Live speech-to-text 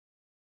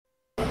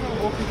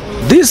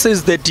This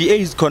is the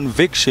DA's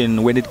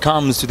conviction when it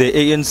comes to the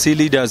ANC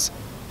leaders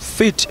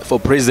fit for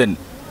prison.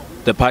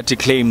 The party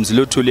claims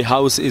Luthuli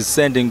House is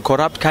sending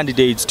corrupt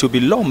candidates to be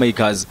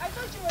lawmakers.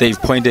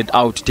 They've pointed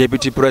out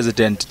Deputy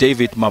President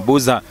David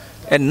Mabuza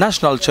and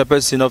National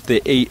Chairperson of the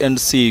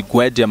ANC,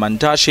 Gwede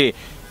Mantashe,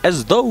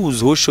 as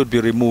those who should be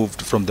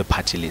removed from the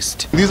party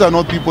list. These are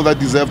not people that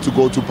deserve to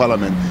go to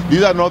parliament.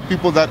 These are not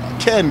people that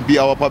can be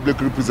our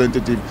public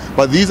representative,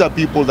 but these are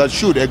people that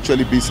should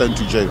actually be sent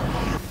to jail.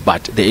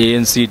 But the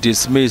ANC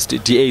dismissed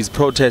DA's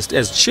protest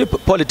as cheap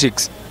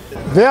politics.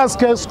 Their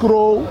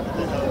scarecrow,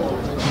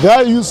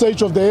 their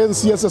usage of the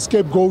ANC as a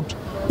scapegoat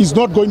is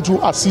not going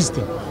to assist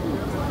them.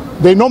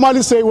 They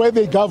normally say where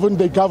they govern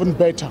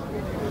better.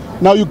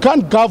 Now you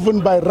can't govern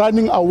by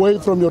running away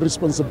from your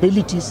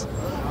responsibilities,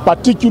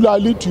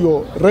 particularly to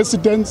your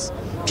residents,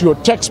 to your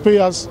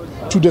taxpayers,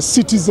 to the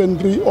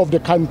citizenry of the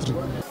country.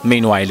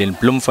 Meanwhile, in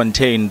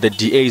Bloemfontein, the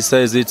DA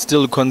says it's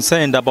still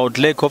concerned about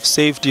lack of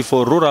safety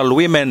for rural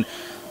women.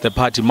 The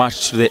party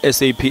marched to the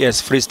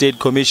SABC Free State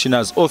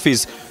Commissioner's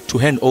office to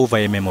hand over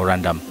a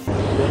memorandum.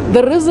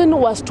 The reason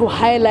was to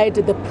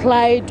highlight the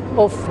plight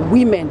of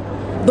women,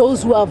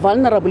 those who are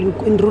vulnerable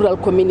in rural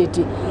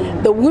community,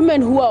 the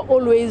women who are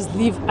always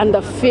live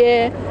under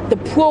fear, the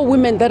poor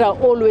women that are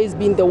always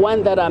being the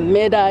ones that are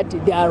murdered,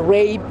 they are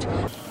raped.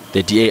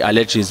 The DA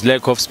alleges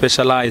lack of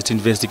specialized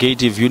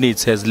investigative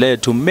units has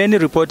led to many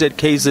reported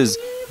cases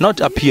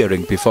not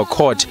appearing before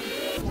court.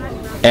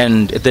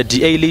 And the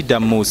DA leader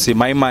Solly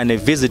Msimanga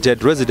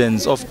visited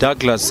residents of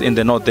Douglas in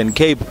the Northern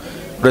Cape.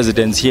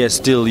 Residents here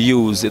still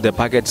use the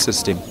bucket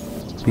system.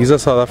 These are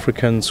South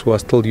Africans who are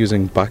still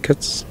using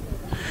buckets.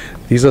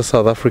 These are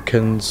South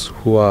Africans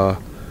who are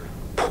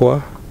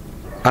poor,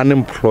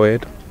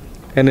 unemployed,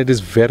 and it is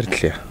very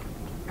clear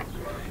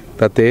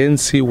that the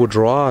ANC would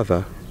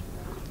rather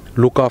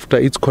look after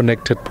its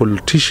connected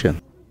politician.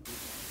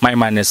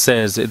 Msimanga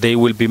says they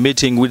will be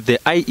meeting with the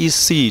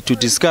IEC to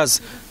discuss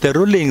the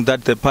ruling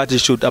that the party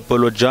should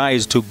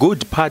apologize to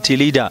good party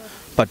leader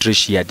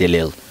Patricia de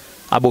Lille.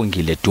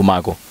 Abongile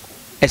Tumago,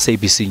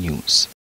 SABC News.